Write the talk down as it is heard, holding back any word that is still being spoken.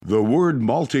The word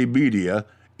multimedia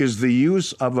is the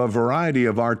use of a variety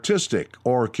of artistic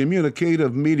or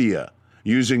communicative media,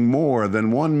 using more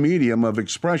than one medium of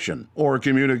expression or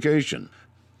communication.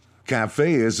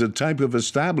 Cafe is a type of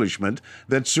establishment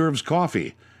that serves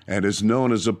coffee and is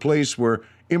known as a place where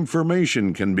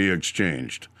information can be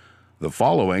exchanged. The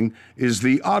following is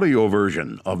the audio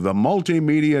version of the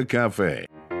Multimedia Cafe.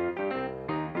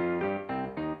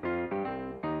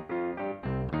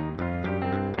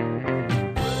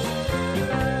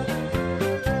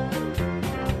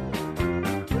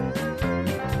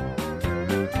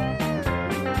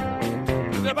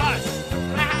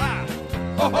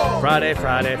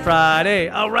 Friday.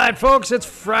 All right, folks, it's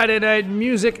Friday Night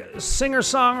Music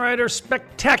Singer-Songwriter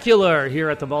Spectacular here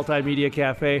at the Multimedia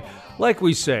Cafe. Like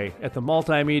we say, at the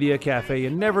Multimedia Cafe, you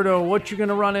never know what you're going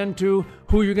to run into,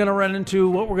 who you're going to run into,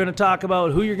 what we're going to talk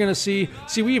about, who you're going to see.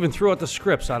 See, we even threw out the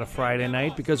scripts on a Friday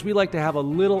night because we like to have a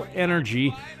little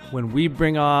energy when we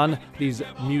bring on these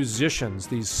musicians,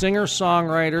 these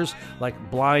singer-songwriters like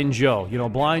Blind Joe. You know,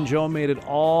 Blind Joe made it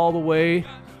all the way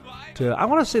to, I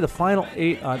want to say, the final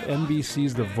 8 on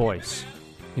NBC's The Voice.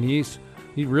 And he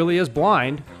really is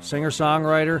blind,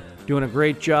 singer-songwriter, doing a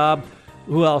great job.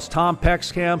 Who else? Tom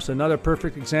Peckskamp's another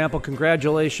perfect example.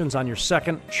 Congratulations on your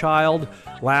second child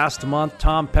last month,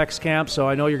 Tom Peckskamp. So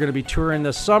I know you're going to be touring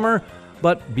this summer,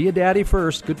 but be a daddy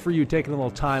first. Good for you, taking a little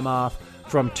time off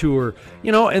from tour.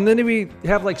 You know, and then we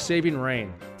have like Saving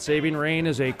Rain. Saving Rain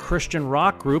is a Christian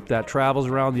rock group that travels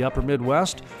around the upper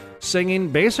Midwest, singing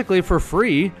basically for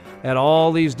free at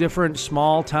all these different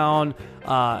small town,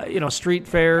 street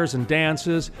fairs and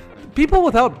dances. People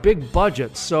without big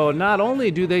budgets. So not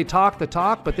only do they talk the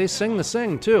talk, but they sing the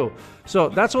sing too. So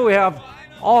that's what we have.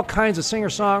 All kinds of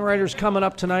singer-songwriters coming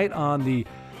up tonight on the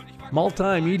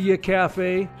Multimedia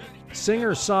Cafe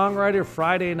Singer-Songwriter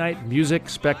Friday Night Music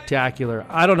Spectacular.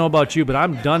 I don't know about you, but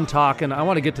I'm done talking. I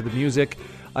want to get to the music.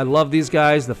 I love these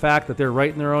guys, the fact that they're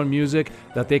writing their own music,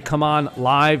 that they come on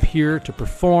live here to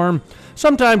perform.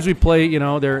 Sometimes we play,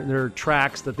 their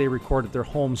tracks that they record at their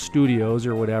home studios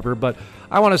or whatever, but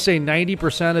I want to say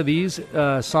 90% of these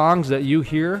songs that you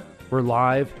hear were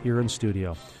live here in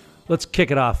studio. Let's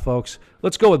kick it off, folks.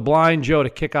 Let's go with Blind Joe to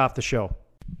kick off the show.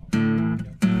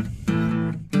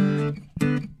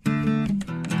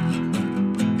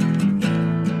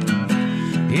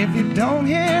 If you don't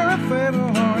hear a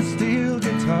fiddle or a steel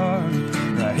guitar,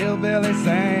 a hillbilly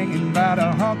singing by the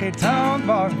honky-tonk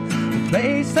bar, the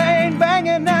bass ain't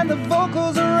banging and the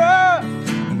vocals are rough,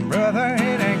 brother,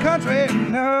 it ain't country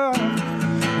enough.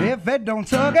 If it don't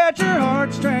tug at your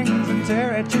heartstrings and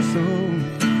tear at your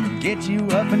soul, get you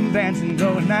up and dancing,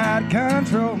 going out of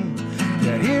control.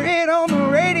 You hear it on the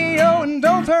radio and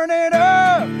don't turn it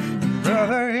up,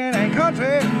 brother, it ain't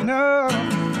country enough.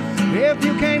 If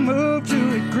you can't move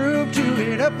to it, groove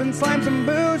to it, up and slam some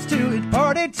boots to it,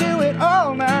 party to it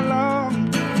all night long.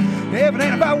 If it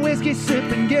ain't about whiskey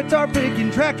sipping, guitar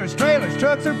picking, tractors, trailers,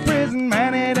 trucks, or prison,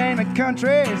 man, it ain't a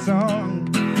country song.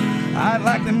 I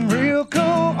like them real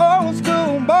cool, old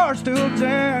school bar stool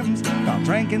jams, all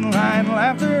drinking, lying,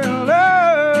 laughter, and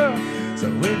love. So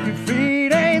if your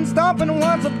feet ain't stomping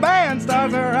once a band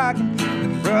starts rocking,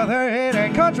 then brother, it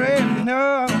ain't country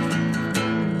enough.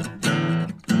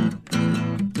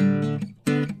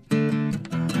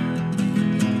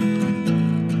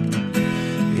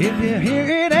 If you hear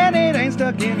it and it ain't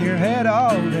stuck in your head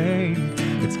all day,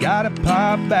 it's got a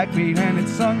pop backbeat and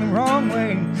it's sung the wrong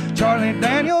way. Charlie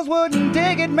Daniels wouldn't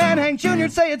dig it, man, Hank Jr.'d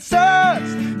say it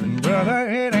sucks, and brother,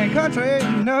 it ain't country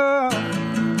enough.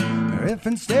 Or if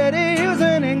instead of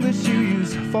using English you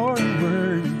use foreign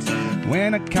words,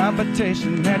 win a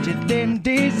competition that you didn't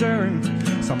deserve.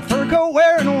 Some fur coat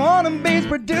wearing wannabes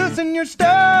producing your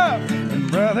stuff, and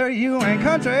brother, you ain't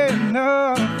country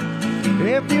enough.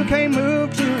 If you can't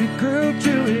move to it, groove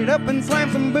to it, up and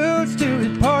slam some boots to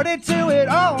it, party to it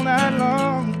all night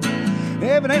long.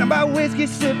 If it ain't about whiskey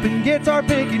sipping, guitar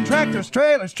picking, tractors,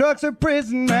 trailers, trucks, or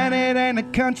prison, man, it ain't a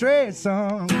country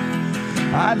song.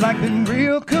 I'd like them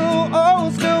real cool,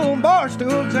 old school bar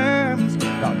stool jams,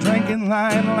 all drinking,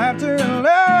 lying, laughter, and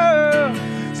love.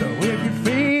 So if your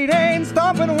feet ain't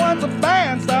stomping once a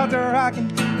band starts rocking,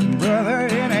 brother,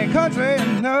 it ain't country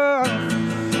enough.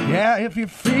 Yeah, if your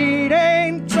feet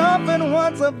ain't jumping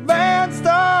once a band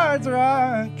starts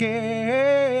rocking,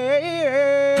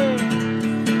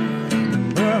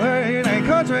 brother, it ain't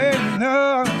country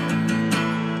enough.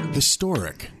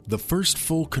 Historic, the first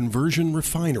full conversion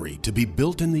refinery to be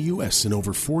built in the U.S. in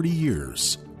over 40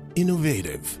 years.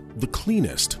 Innovative, the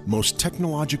cleanest, most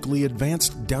technologically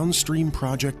advanced downstream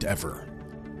project ever.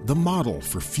 The model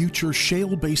for future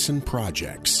shale basin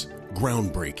projects.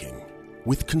 Groundbreaking.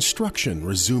 with construction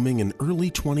resuming in early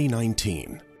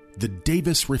 2019. The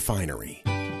Davis Refinery.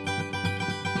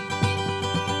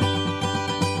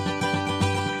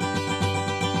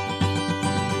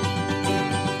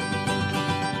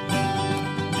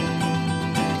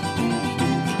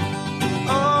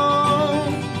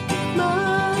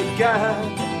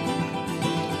 God,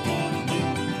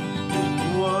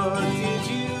 what did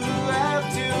you have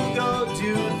to go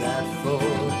do that for?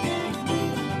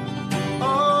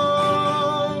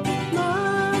 Oh,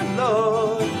 my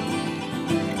Lord,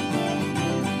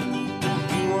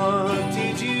 what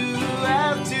did you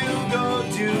have to go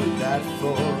do that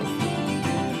for?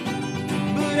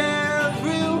 But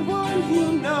everyone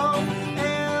you know,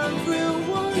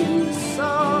 everyone you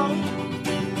saw,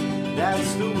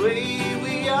 that's the way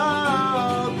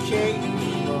all came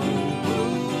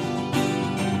unglued.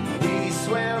 We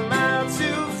swam out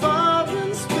too far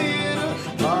and split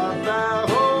apart by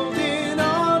holding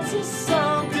on to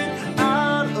something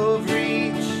out of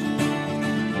reach.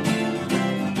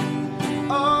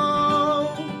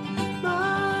 Oh,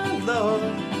 my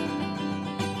Lord,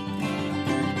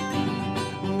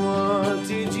 what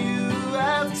did you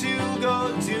have to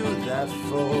go do that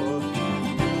for?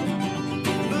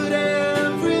 But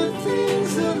everything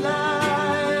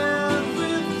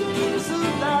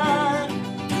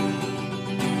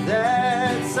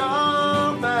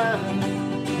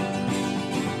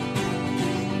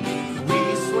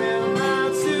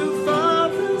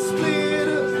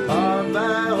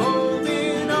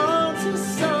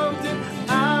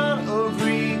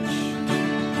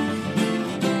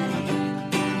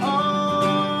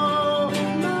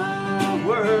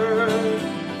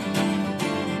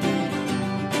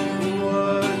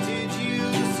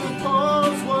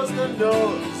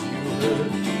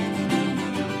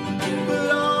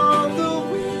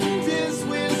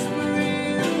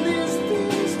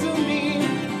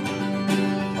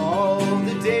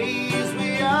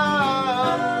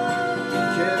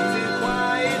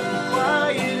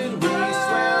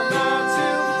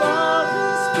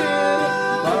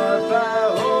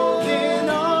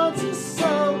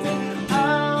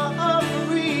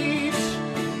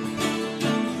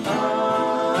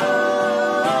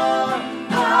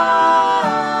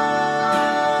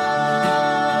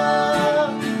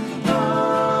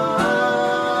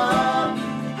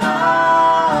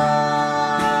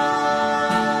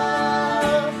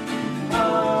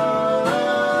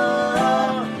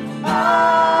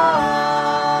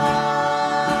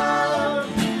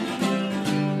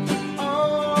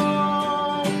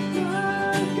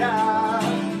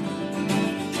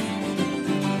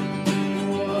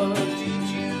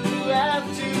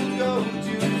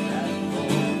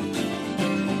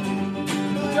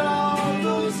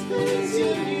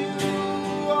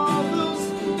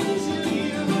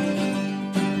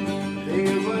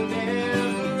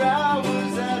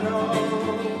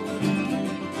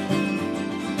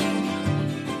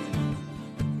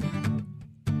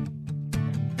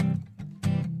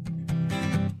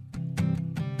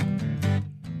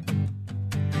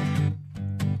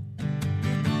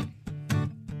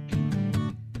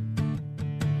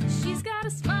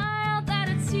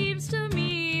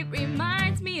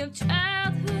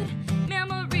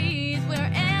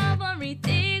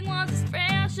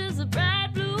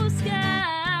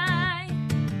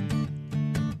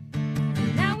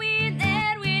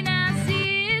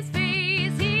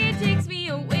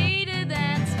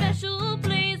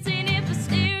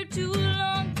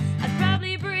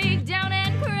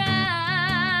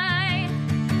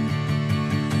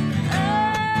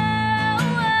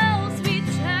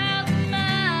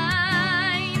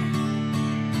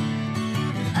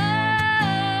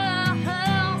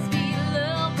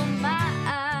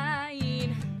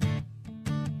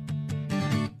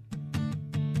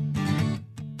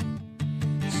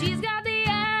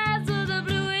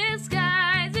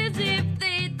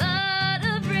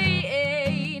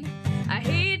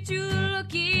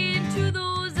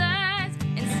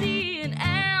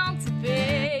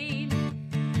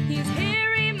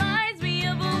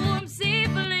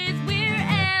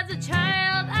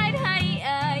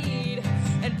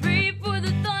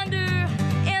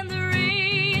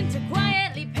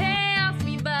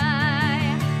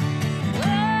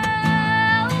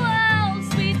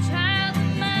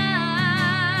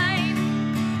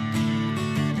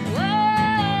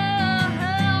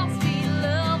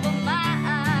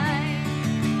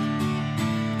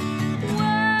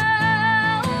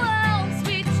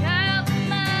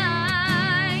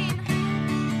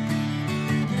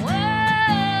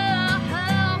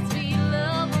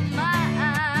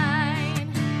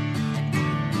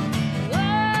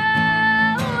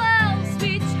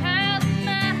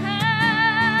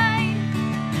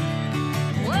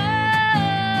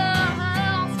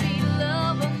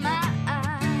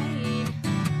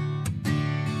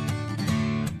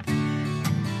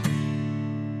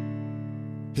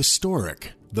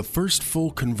Historic, the first full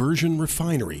conversion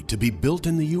refinery to be built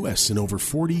in the U.S. in over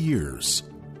 40 years.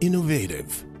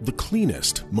 Innovative, the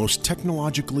cleanest, most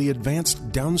technologically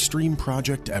advanced downstream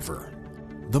project ever.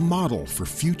 The model for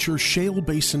future shale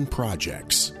basin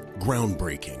projects.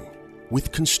 Groundbreaking.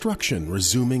 With construction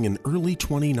resuming in early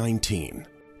 2019.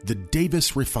 The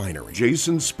Davis Refinery.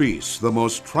 Jason Spiess, the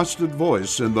most trusted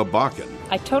voice in the Bakken.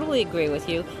 I totally agree with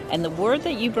you. And the word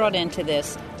that you brought into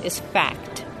this is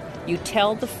fact. You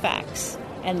tell the facts,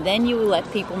 and then you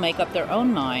let people make up their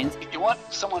own minds. You want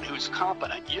someone who's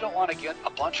competent. You don't want to get a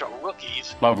bunch of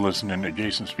rookies. Love listening to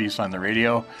Jason Spiess on the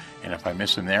radio, and if I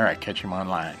miss him there, I catch him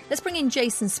online. Let's bring in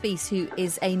Jason Spiess, who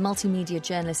is a multimedia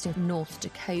journalist in North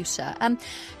Dakota.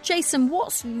 Jason,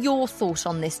 what's your thought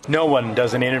on this? No one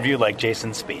does an interview like Jason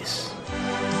Spiess.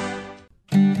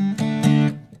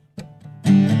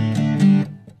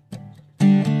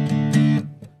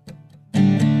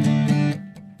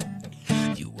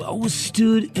 Always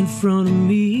stood in front of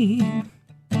me,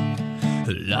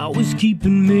 always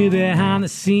keeping me behind the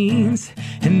scenes,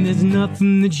 and there's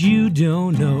nothing that you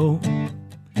don't know.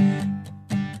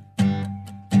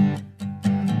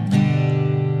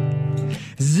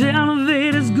 This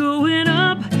elevator's going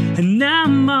up, and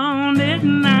I'm on it,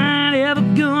 and I ain't ever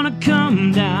gonna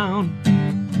come down.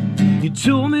 You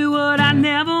told me what I'd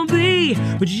never be,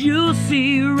 but you'll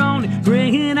see you're only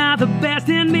bringing out the best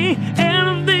in me.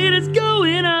 Elevator's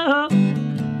going up.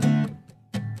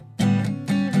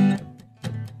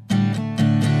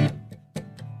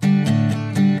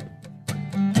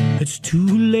 It's too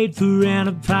late for an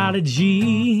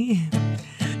apology.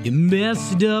 You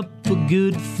messed up a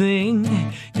good thing,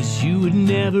 'cause you would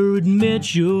never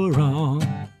admit you're wrong.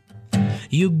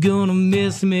 You're gonna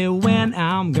miss me when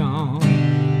I'm gone.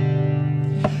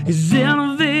 His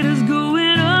elevator's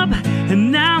going up,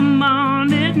 and I'm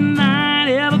on it, and I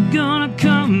ain't ever gonna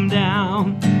come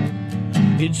down.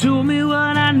 You told me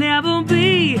what I'd never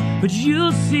be, but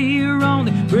you'll see you're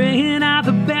only bringing out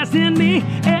the best in me.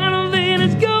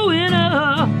 Elevator's going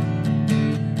up.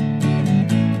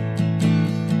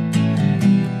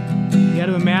 You got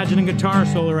to imagine a guitar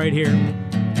solo right here.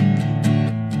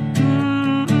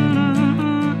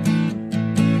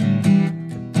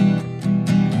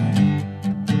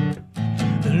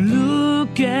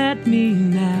 Look at me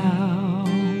now,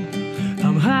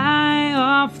 I'm high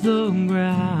off the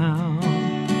ground.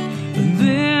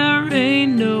 There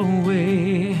ain't no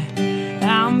way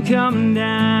I'm coming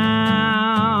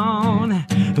down.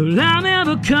 Well, I'm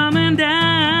never coming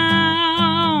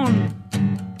down.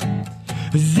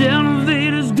 This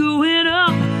elevator's going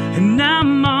up, and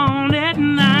I'm on it,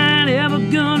 and I ain't ever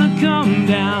gonna come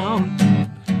down.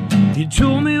 You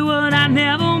told me what I'd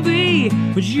never be,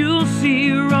 but you'll see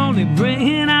you're only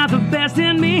bringing out the best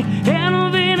in me.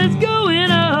 Elevator's going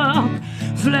up.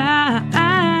 Fly,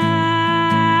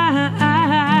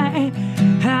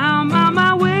 I'm on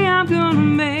my way, I'm gonna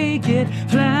make it.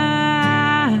 Fly,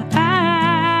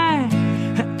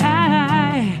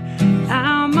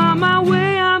 I'm on my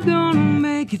way, I'm gonna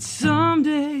make it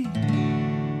someday.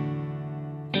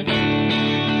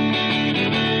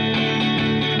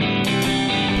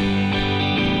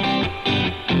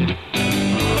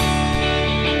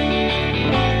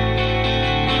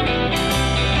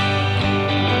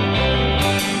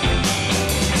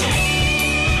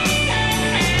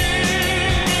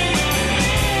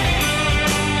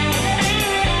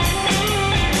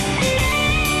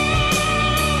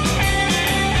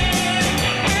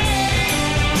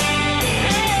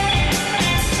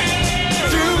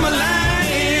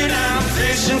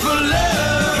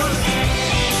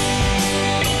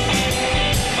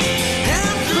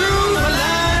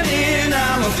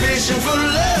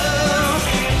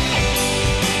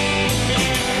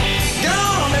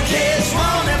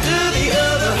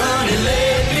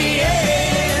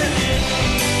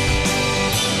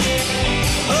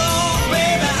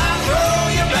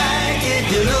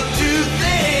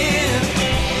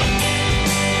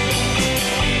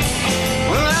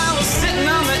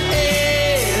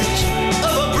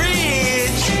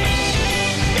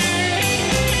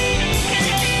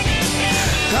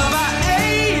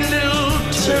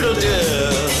 Turtle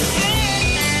dove.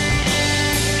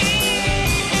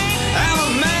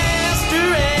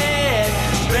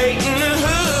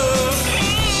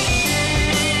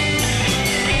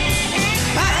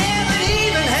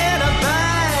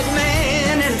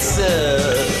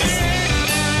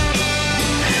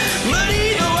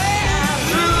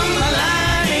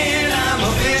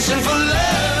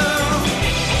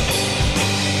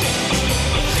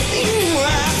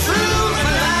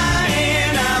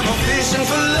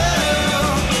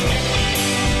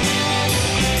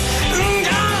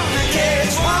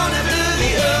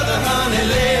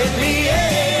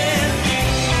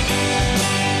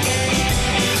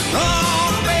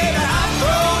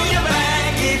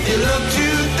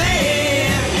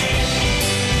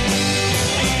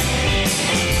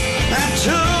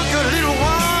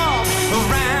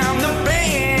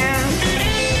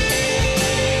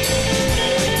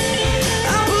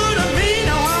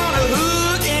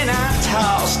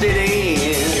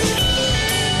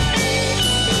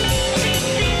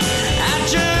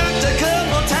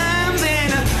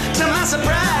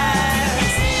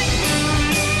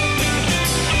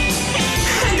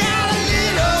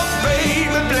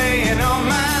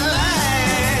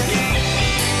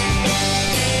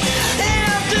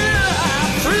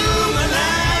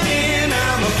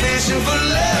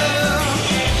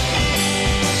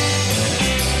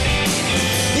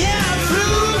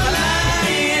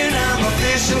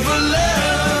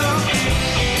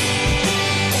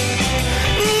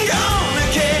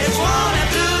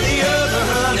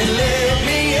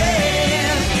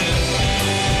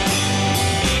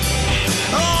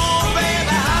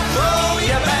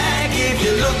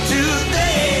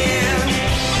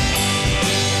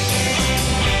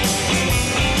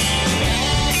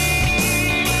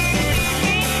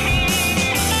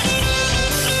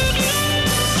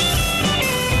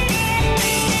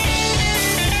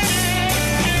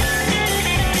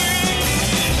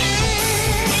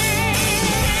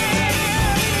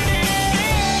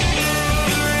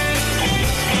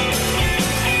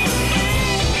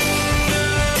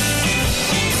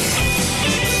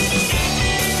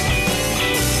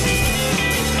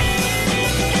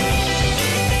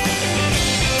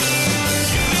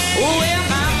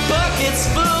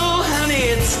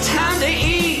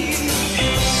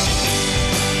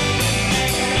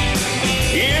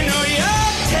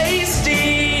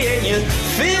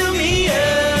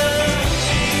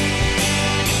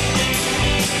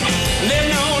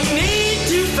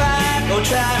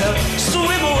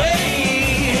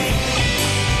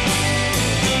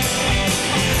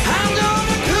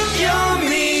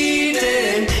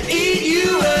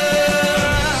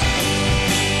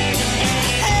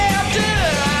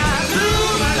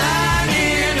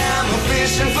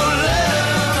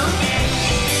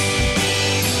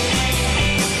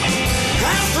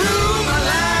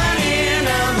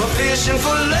 fishing for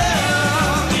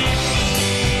love.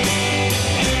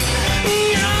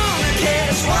 Gonna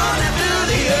catch one after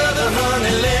the other,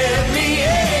 honey, let me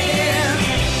in.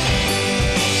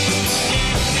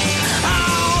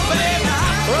 Oh, baby,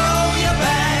 I'll throw you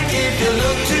back if you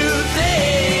look too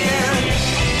thin.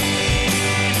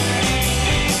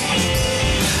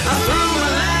 I threw my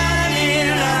line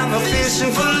in, I'm a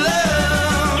fishing for love.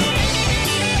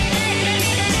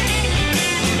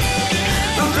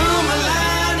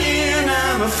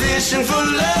 I'm fishing for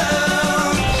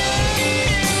love.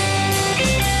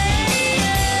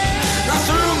 I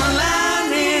threw my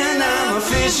line in, I'm a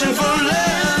fishing for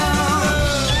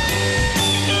love.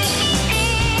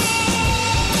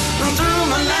 I threw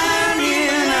my line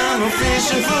in, I'm a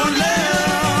fishing for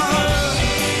love.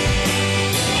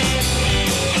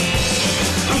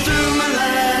 I threw my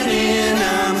line in,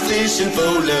 I'm fishing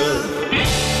for love.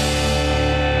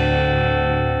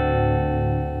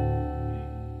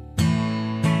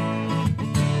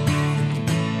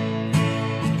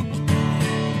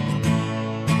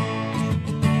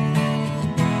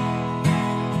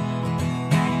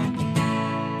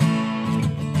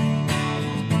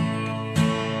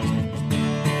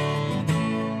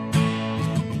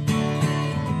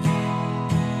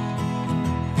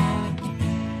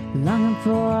 Longing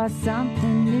for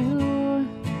something new,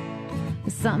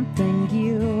 something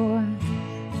you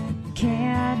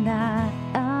cannot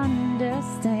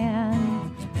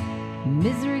understand.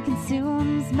 Misery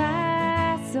consumes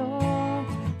my soul,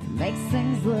 makes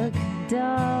things look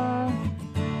dull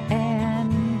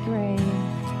and gray.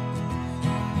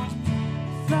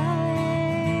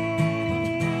 Falling,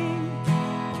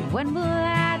 when will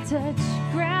I touch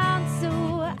ground so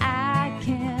I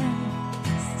can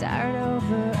start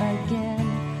over again?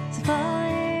 It's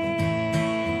falling,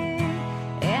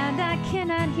 and I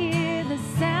cannot hear the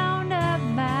sound of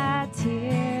my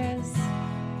tears.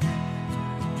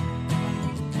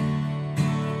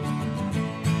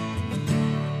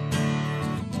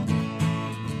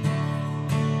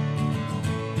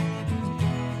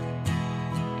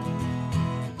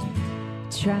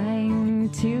 Trying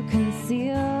to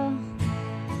conceal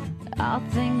all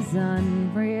things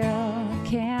unreal,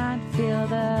 can't feel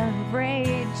the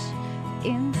rage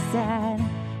inside.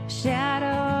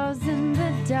 Shadows in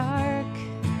the dark,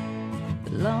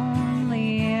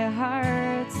 lonely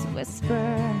hearts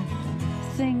whisper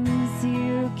things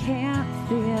you can't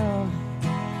feel.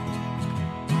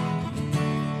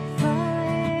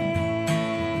 Falling,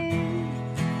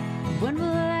 when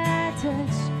will I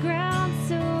touch ground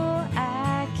so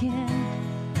I can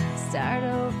start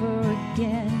over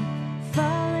again?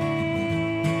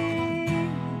 Falling,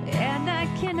 and I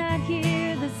cannot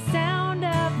hear the sound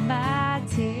of my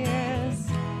tears.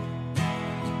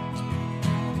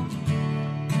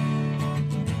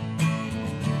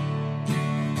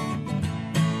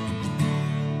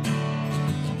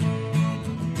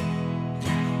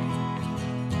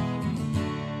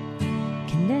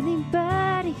 Can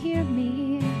anybody hear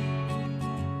me?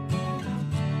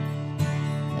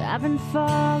 I've been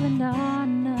falling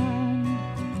on none,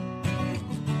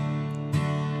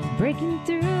 breaking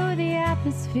through the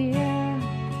atmosphere,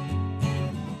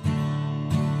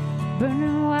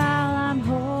 burning while I'm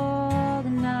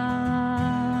holding on.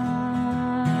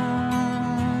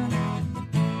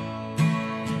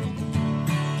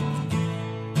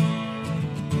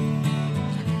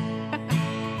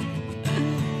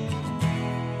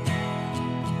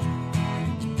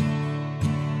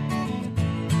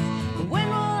 When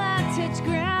will I touch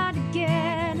ground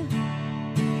again?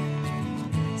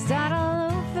 Start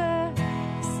all over,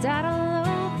 start all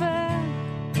over.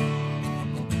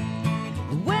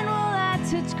 When will I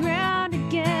touch ground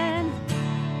again?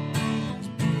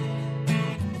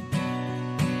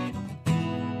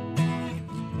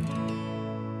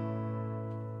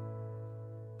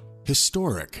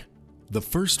 Historic, the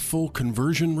first full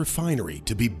conversion refinery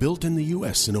to be built in the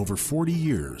U.S. in over 40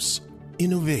 years.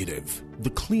 Innovative,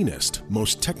 the cleanest,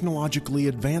 most technologically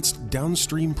advanced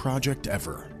downstream project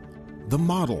ever. The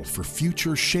model for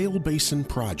future shale basin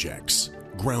projects.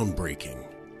 Groundbreaking,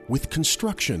 with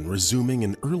construction resuming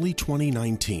in early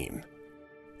 2019.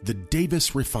 The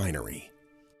Davis Refinery.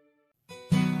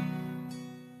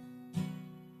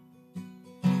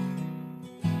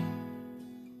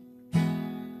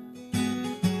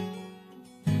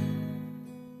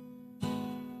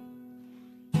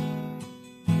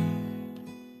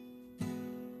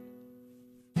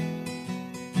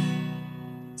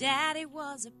 Daddy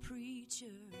was a preacher.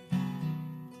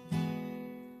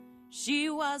 She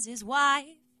was his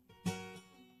wife.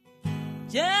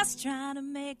 Just trying to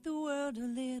make the world a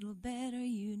little better,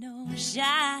 you know,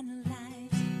 shine a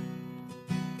light.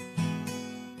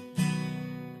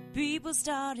 people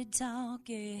started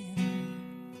talking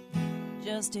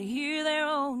just to hear their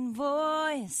own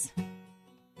voice.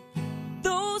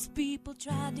 Those people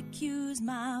tried to accuse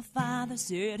my father,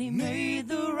 said he made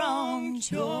the wrong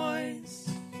choice.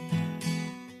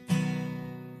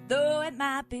 Though it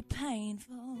might be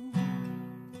painful,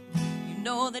 you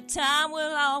know that time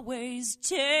will always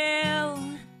tell.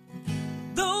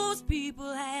 Those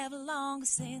people have long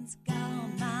since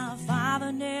gone. My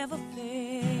father never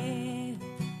failed.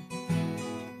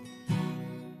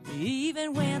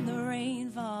 Even when the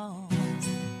rain falls,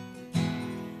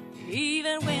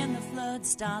 even when the flood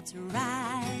starts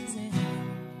rising,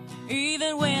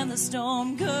 even when the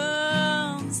storm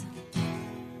comes,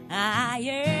 I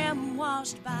am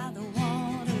washed by the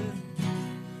water.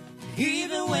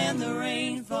 Even when the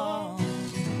rain falls,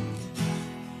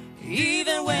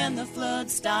 even when the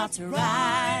flood starts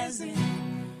rising,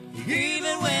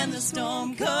 even when the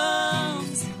storm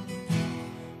comes,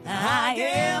 I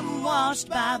am washed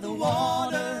by the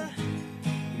water.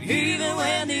 Even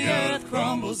when the earth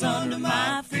crumbles under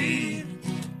my feet,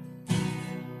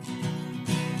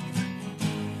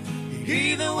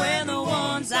 even when the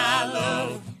ones I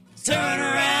love turn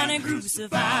around and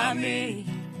crucify me,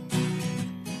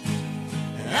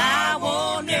 I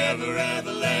won't ever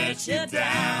ever let you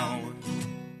down.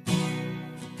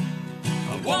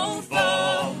 I won't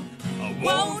fall, I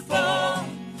won't fall,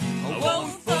 I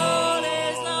won't fall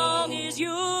as long as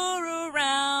you're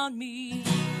around me.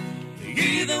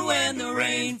 Even when the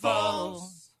rain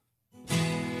falls,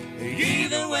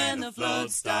 even when the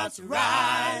flood starts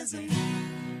rising,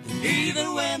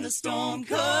 even when the storm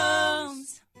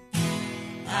comes,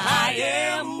 I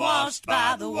am washed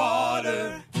by the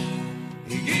water.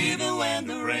 Even when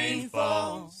the rain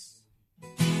falls,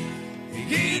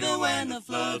 even when the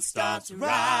flood starts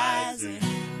rising,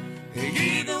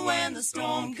 even when the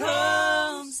storm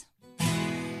comes,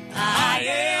 I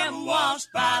am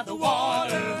washed by the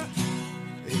water.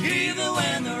 Even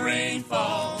when the rain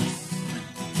falls,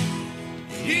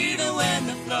 even when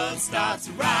the flood starts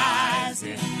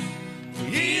rising,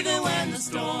 even when the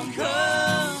storm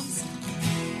comes,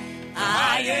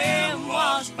 I am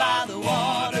washed by the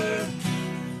water.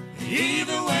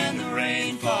 Even when the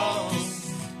rain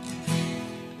falls,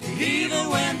 even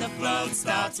when the flood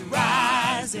starts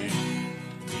rising,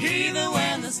 even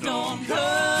when the storm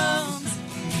comes,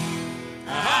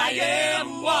 I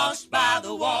am washed by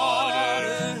the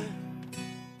water.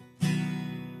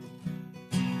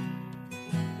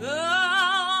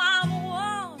 Oh, I'm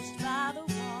washed by the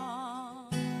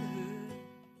water.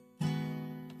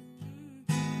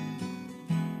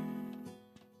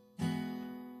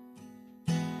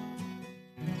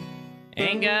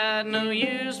 Ain't got no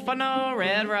use for no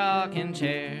red rocking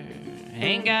chair.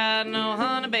 Ain't got no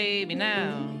honey baby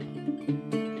now.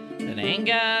 But ain't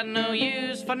got no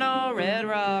use for no red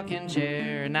rocking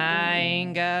chair. And I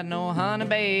ain't got no honey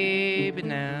baby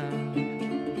now.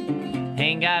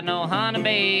 Ain't got no honey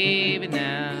baby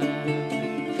now.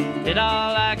 Did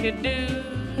all I could do,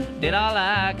 did all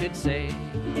I could say.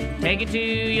 Take it to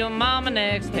your mama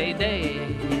next payday.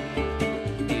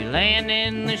 Laying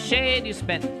in the shade, you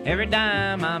spent every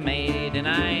dime I made, and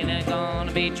I ain't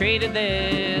gonna be treated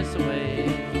this way.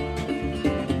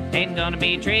 Ain't gonna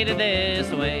be treated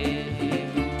this way.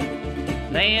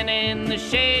 Laying in the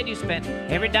shade, you spent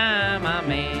every dime I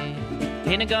made.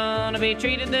 Ain't gonna be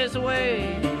treated this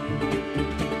way.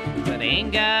 But I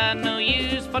ain't got no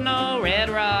use for no red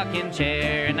rocking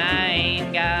chair, and I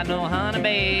ain't got no honey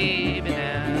baby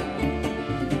now.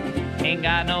 Ain't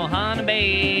got no honey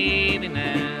baby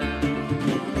now.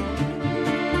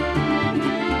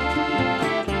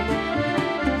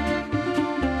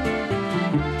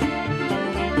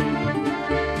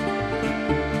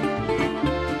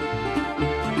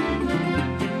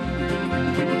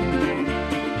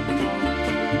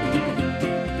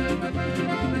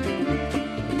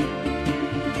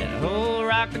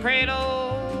 Rock the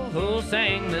cradle, who'll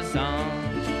sing this song?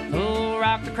 Who'll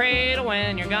rock the cradle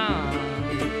when you're gone?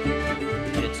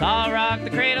 It's all rock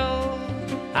the cradle,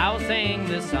 I will sing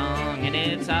this song. And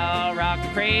it's all rock the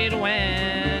cradle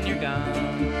when you're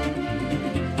gone.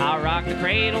 I'll rock the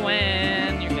cradle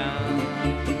when you're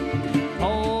gone.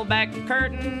 Pull back the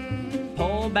curtain,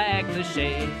 pull back the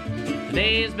shade.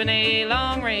 Today's been a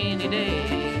long rainy day.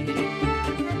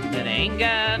 But ain't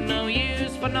got no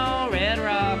use for no red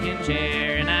rocking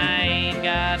chair, and I ain't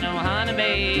got no honey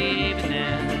baby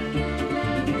now.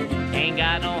 Ain't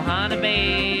got no honey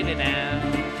baby now.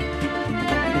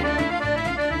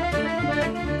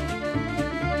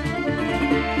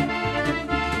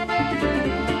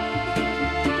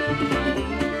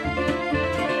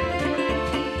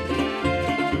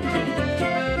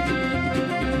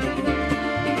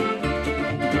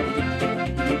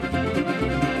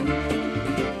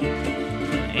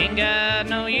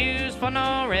 for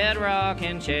no red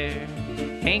rocking chair.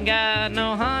 Ain't got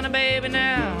no honey baby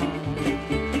now.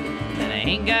 And I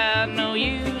ain't got no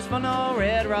use for no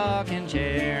red rocking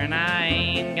chair. And I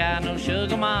ain't got no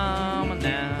sugar mama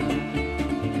now.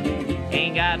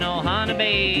 Ain't got no honey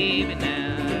baby now.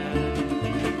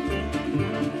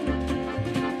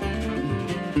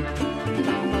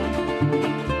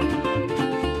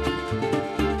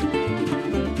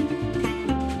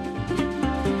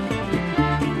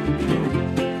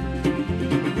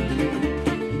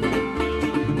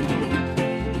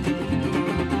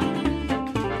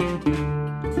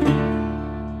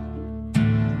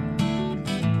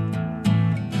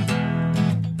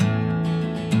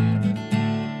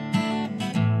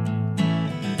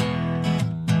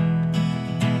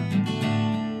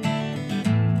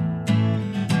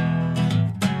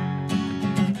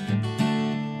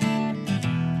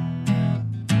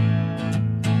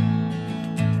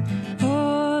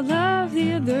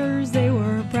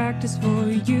 Practice for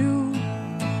you,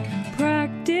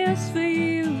 practice for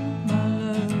you, my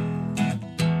love.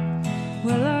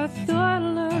 Well, I thought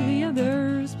I loved the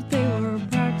others, but they were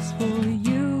practice for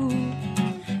you,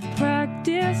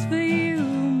 practice for you,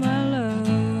 my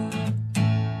love.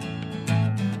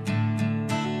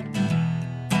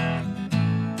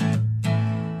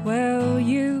 Well,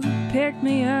 you picked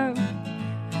me up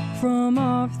from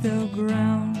off the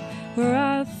ground where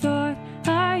I thought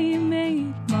I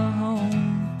made my home.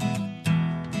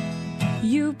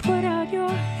 You put out your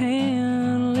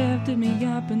hand, lifted me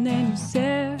up, and then you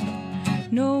said,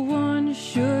 no one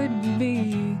should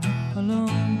be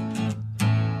alone.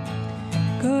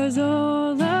 'Cause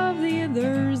all of the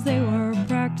others, they were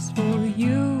practice for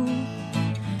you,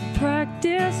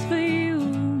 practice for you,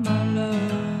 my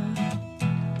love.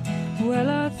 Well,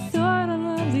 I thought I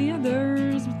loved the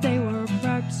others, but they were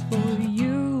practice for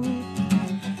you,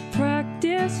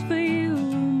 practice for you,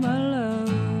 my love.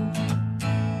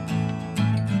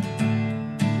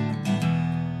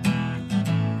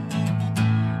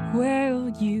 Well,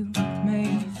 you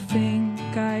may think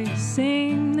I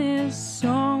sing this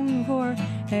song for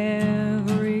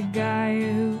every guy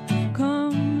who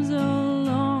comes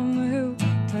along, who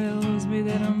tells me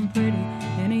that I'm pretty,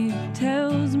 and he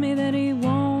tells me that he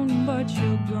won't, but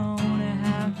you're gonna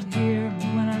have to hear me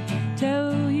when I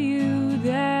tell you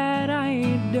that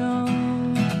I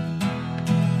don't.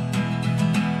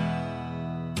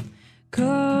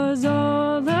 'Cause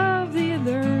all of the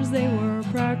others, they were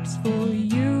practice for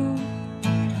you,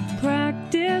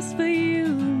 practice for you,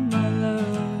 my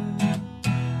love.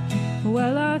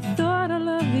 Well, I thought I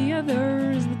loved the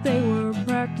others, but they were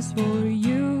practice for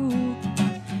you,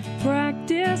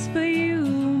 practice for you,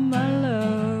 my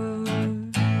love.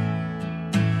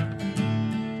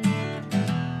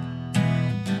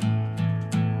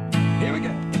 Here we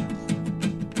go.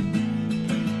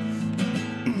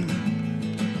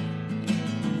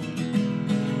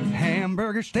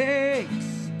 Hamburger steaks,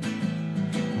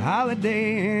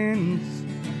 Holiday Inns.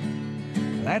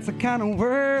 That's the kind of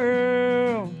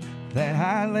world that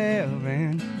I live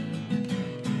in.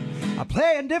 I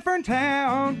play a different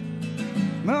town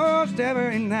most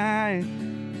every night.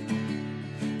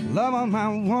 Love on my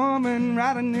woman,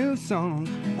 write a new song.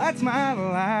 That's my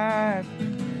life.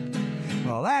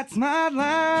 Well, that's my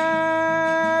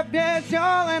life. Yes,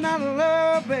 y'all, and I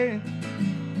love it.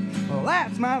 Well,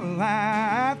 that's my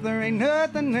life. There ain't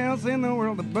nothing else in the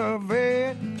world above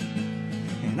it.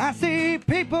 And I see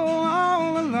people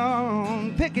all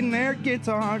alone, picking their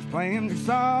guitars, playing their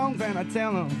songs, and I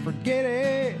tell them, forget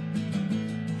it.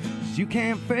 'Cause you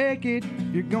can't fake it,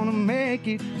 you're gonna make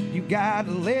it, you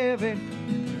gotta live it.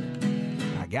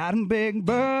 I got a big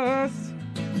bus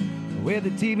with a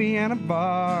TV and a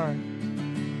bar,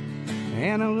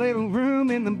 and a little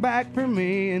room in the back for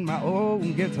me and my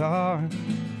old guitar.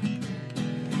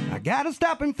 I gotta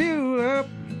stop and fuel up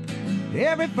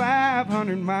every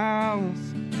 500 miles.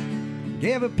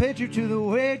 Give a picture to the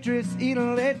waitress, eat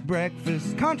a late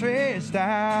breakfast, country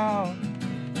style.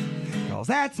 'Cause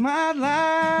that's my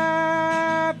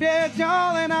life, yes,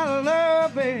 y'all, and I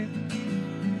love it.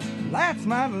 That's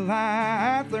my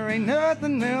life, there ain't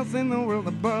nothing else in the world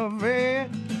above it.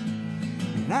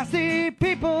 And I see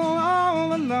people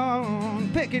all alone,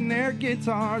 picking their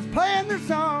guitars, playing their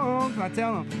songs, and I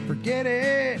tell them, forget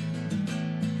it.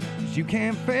 'Cause you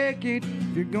can't fake it,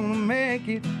 if you're gonna make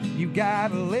it, you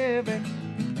gotta live it.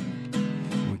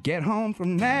 We get home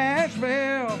from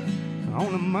Nashville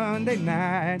on a Monday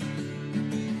night,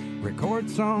 record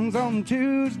songs on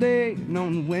Tuesday, and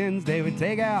on Wednesday we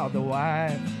take out the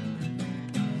wife.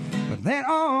 But then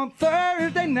on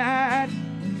Thursday night,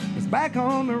 it's back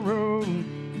on the road.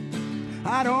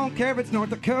 I don't care if it's North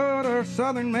Dakota or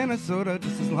southern Minnesota,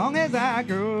 just as long as I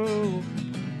grow.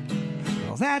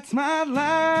 'Cause that's my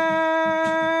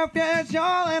life, yes,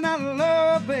 y'all, and I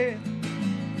love it.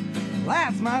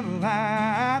 That's my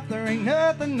life, there ain't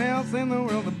nothing else in the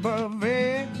world above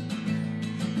it.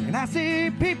 And I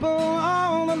see people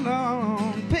all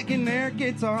alone, picking their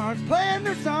guitars, playing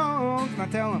their songs, and I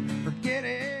tell them, forget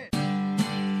it.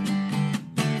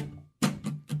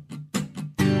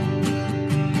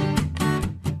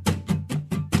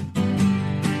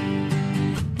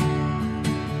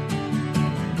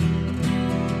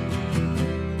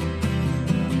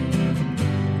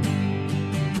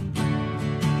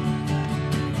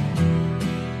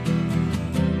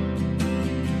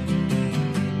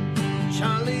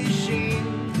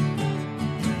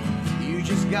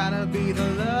 Gotta be the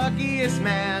luckiest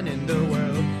man in the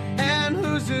world. And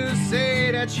who's to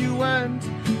say that you weren't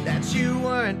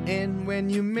in when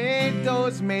you made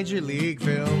those major league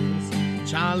films?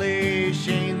 Charlie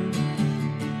Sheen,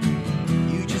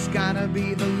 you just gotta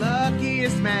be the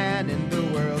luckiest man in the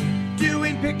world.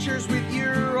 Doing pictures with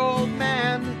your old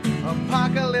man.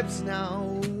 Apocalypse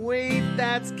Now, wait,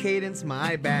 that's Cadence,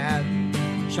 my bad.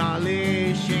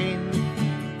 Charlie Sheen.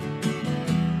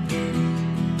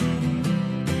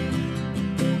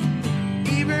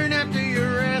 Even after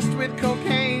your arrest with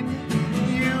cocaine,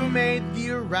 you made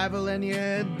the arrival and you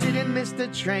didn't miss the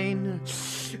train.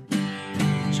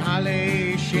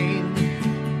 Charlie Sheen.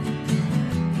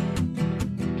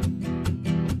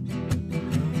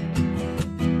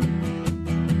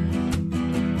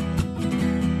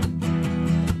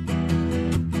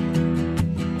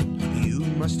 You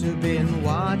must have been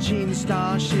watching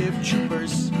Starship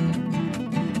Troopers,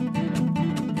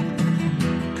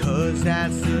 'cause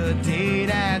that's the day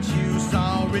that you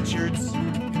saw Richards.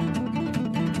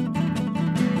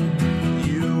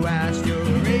 You asked your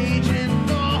agent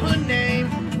for her name,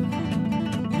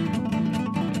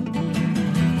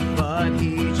 but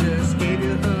he just gave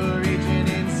you her agent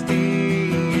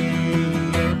instead.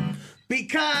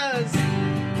 Because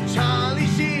Charlie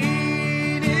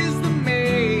Sheen is the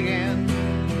man.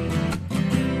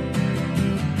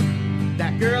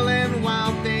 That girl in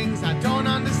Wild Things I don't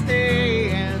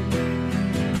understand.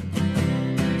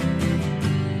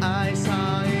 I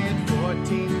saw it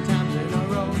 14 times in a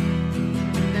row.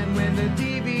 And when the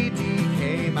DVD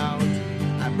came out,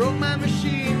 I broke my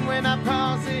machine when I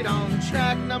paused it on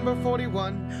track number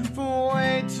 41 for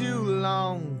way too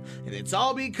long. And it's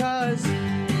all because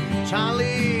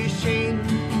Charlie Sheen.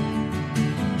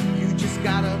 You just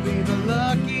gotta be the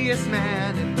luckiest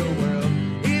man in the world.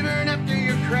 Even after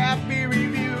your crappy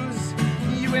reviews,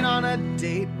 you went on a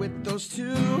date with those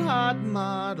two hot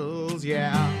models,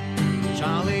 yeah.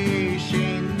 Charlie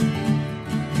Sheen.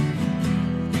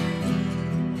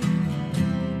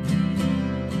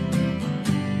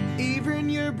 Even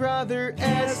your brother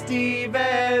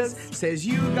Estevez says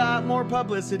you got more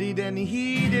publicity than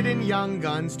he did in Young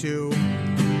Guns 2.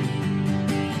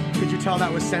 Could you tell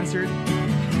that was censored?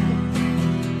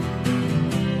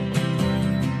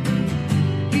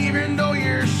 Even though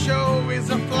your show is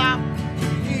a flop,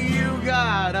 you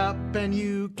got up and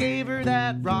you gave her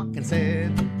that rock and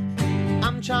said,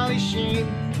 I'm Charlie Sheen.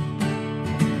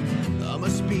 I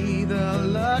must be the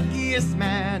luckiest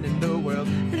man in the world.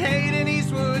 Hey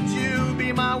Denise, would you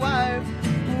be my wife?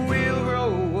 We'll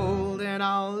grow old and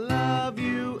I'll love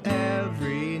you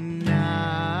every night.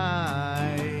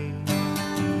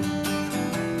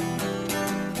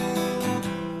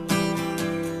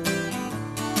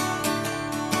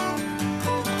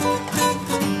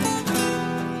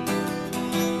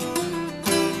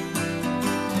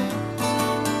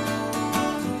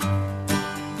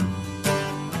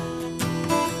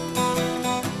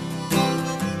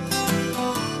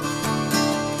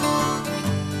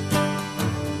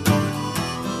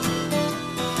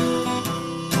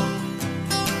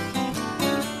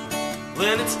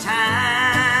 When it's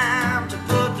time to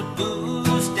put the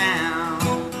booze down,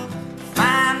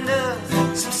 find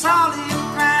us some solid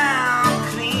ground,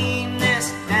 clean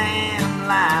this damn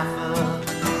life up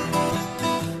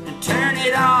and turn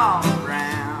it all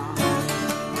around.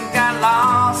 We got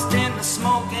lost in the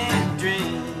smoke and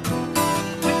drink.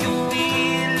 We can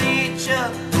feel each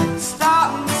other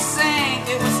starting to sink.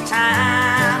 It was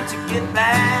time to get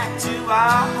back to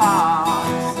our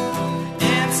hearts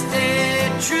and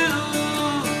stay true.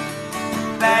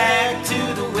 Back to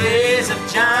the ways of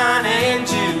John and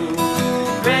Jude,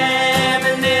 Graham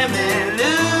and Emily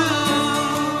Lou.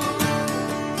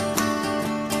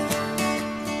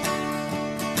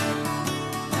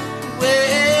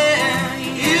 Well,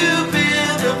 you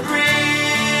build a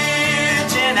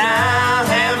bridge and I'll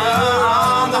hammer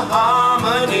on the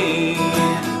harmony.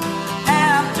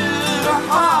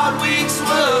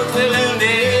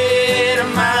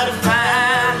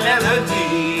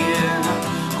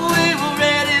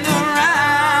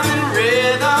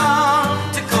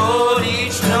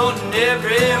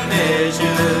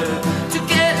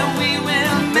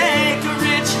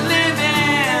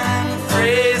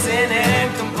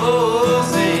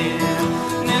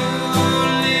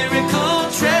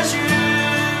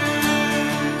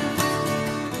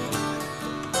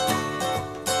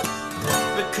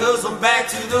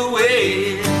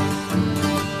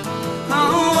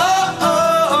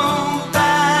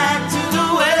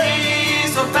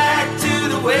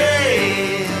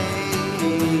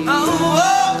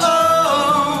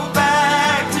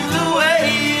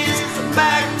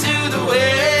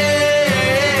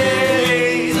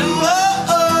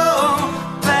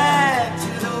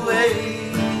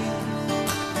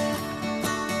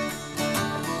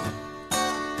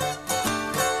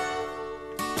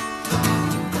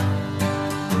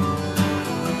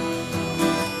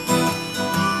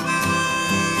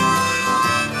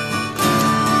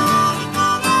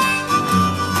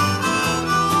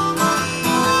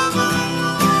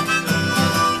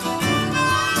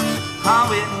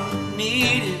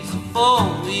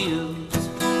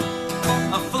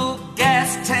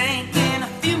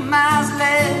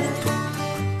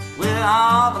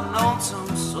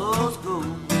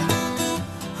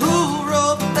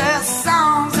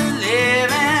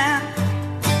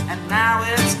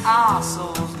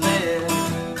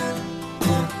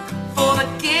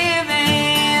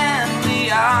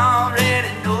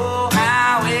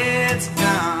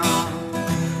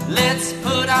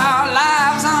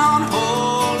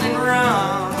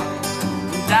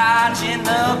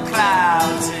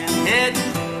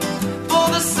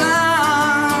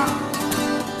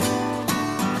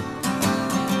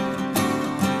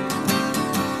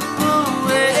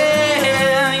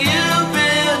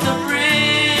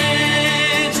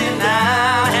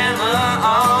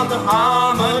 the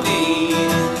harmony.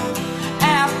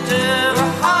 After a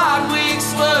hard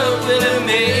week's work, we'll have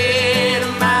made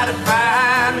a mighty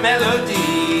fine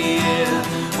melody.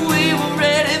 We were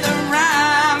ready the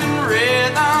rhyme and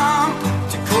rhythm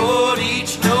to chord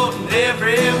each note and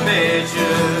every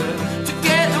measure.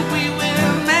 Together we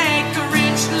will make a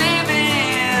rich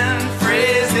living,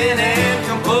 phrasing and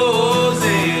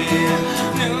composing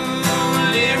new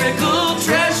lyrical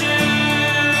treasure.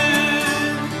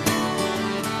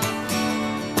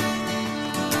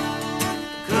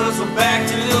 'Cause we're back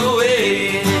to the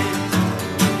way.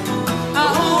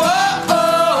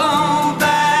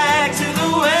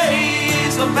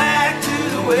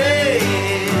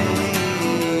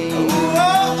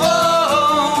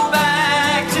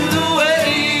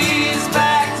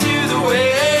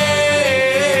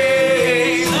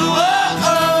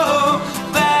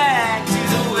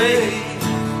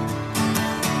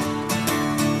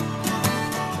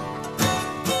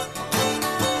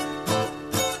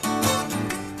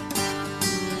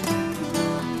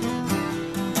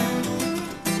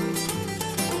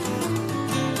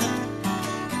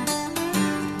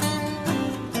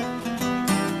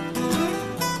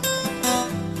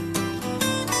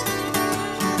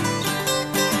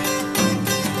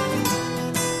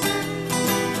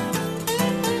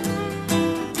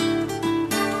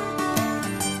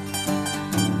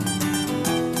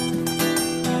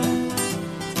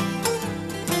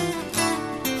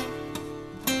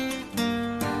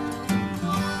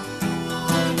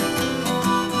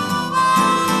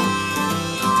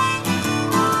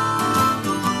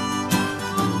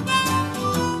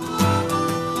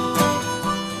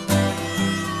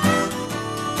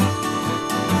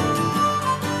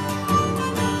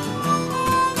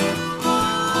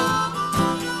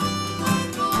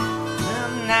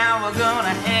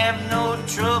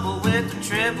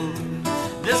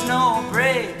 There's no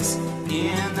breaks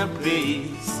in the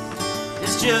bass.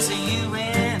 It's just you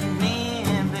and me,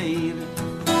 baby,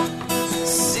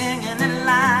 singing it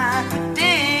like we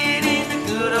did in the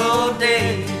good old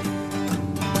days.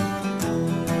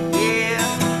 Yeah,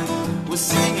 we're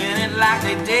singing it like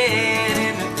they did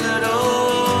in the good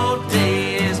old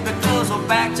days, because we're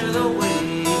back to the way.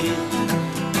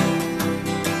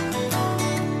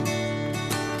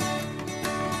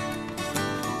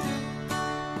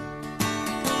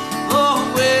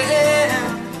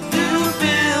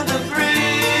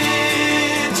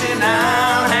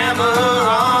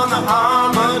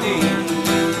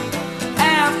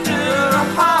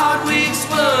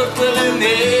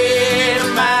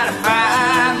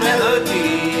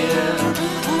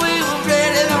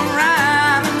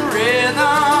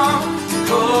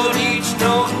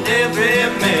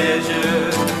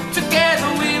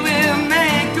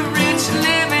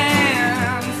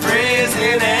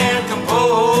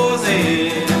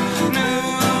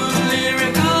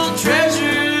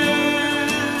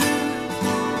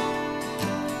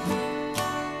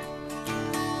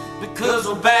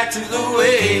 Back to the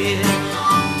way.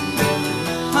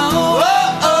 Oh,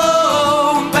 oh,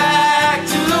 oh, back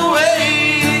to the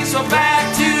way. So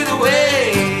back to the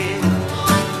way.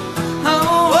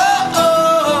 Oh, oh,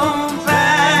 oh,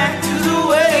 back to the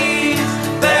ways.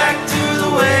 Back to the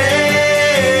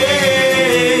ways.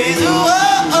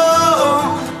 Oh,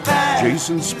 oh, back.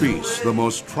 Jason Spiess, the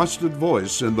most trusted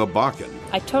voice in the Bakken.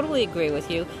 I totally agree with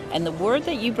you. And the word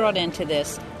that you brought into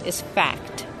this is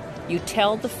fact. You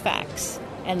tell the facts,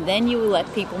 and then you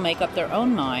let people make up their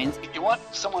own minds. You want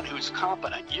someone who's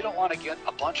competent. You don't want to get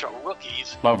a bunch of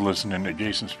rookies. Love listening to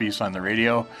Jason Spiess on the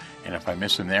radio, and if I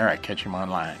miss him there, I catch him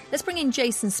online. Let's bring in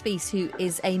Jason Spiess, who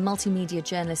is a multimedia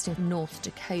journalist in North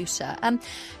Dakota.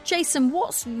 Jason,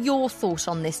 what's your thought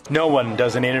on this? No one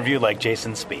does an interview like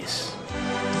Jason Spiess.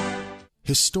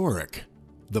 Historic.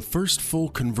 The first full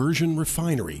conversion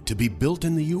refinery to be built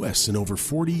in the U.S. in over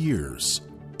 40 years.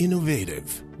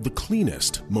 Innovative, the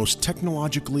cleanest, most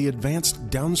technologically advanced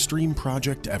downstream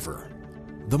project ever.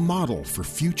 The model for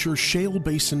future shale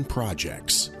basin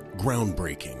projects.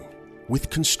 Groundbreaking.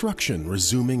 With construction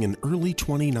resuming in early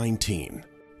 2019.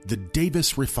 The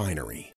Davis Refinery.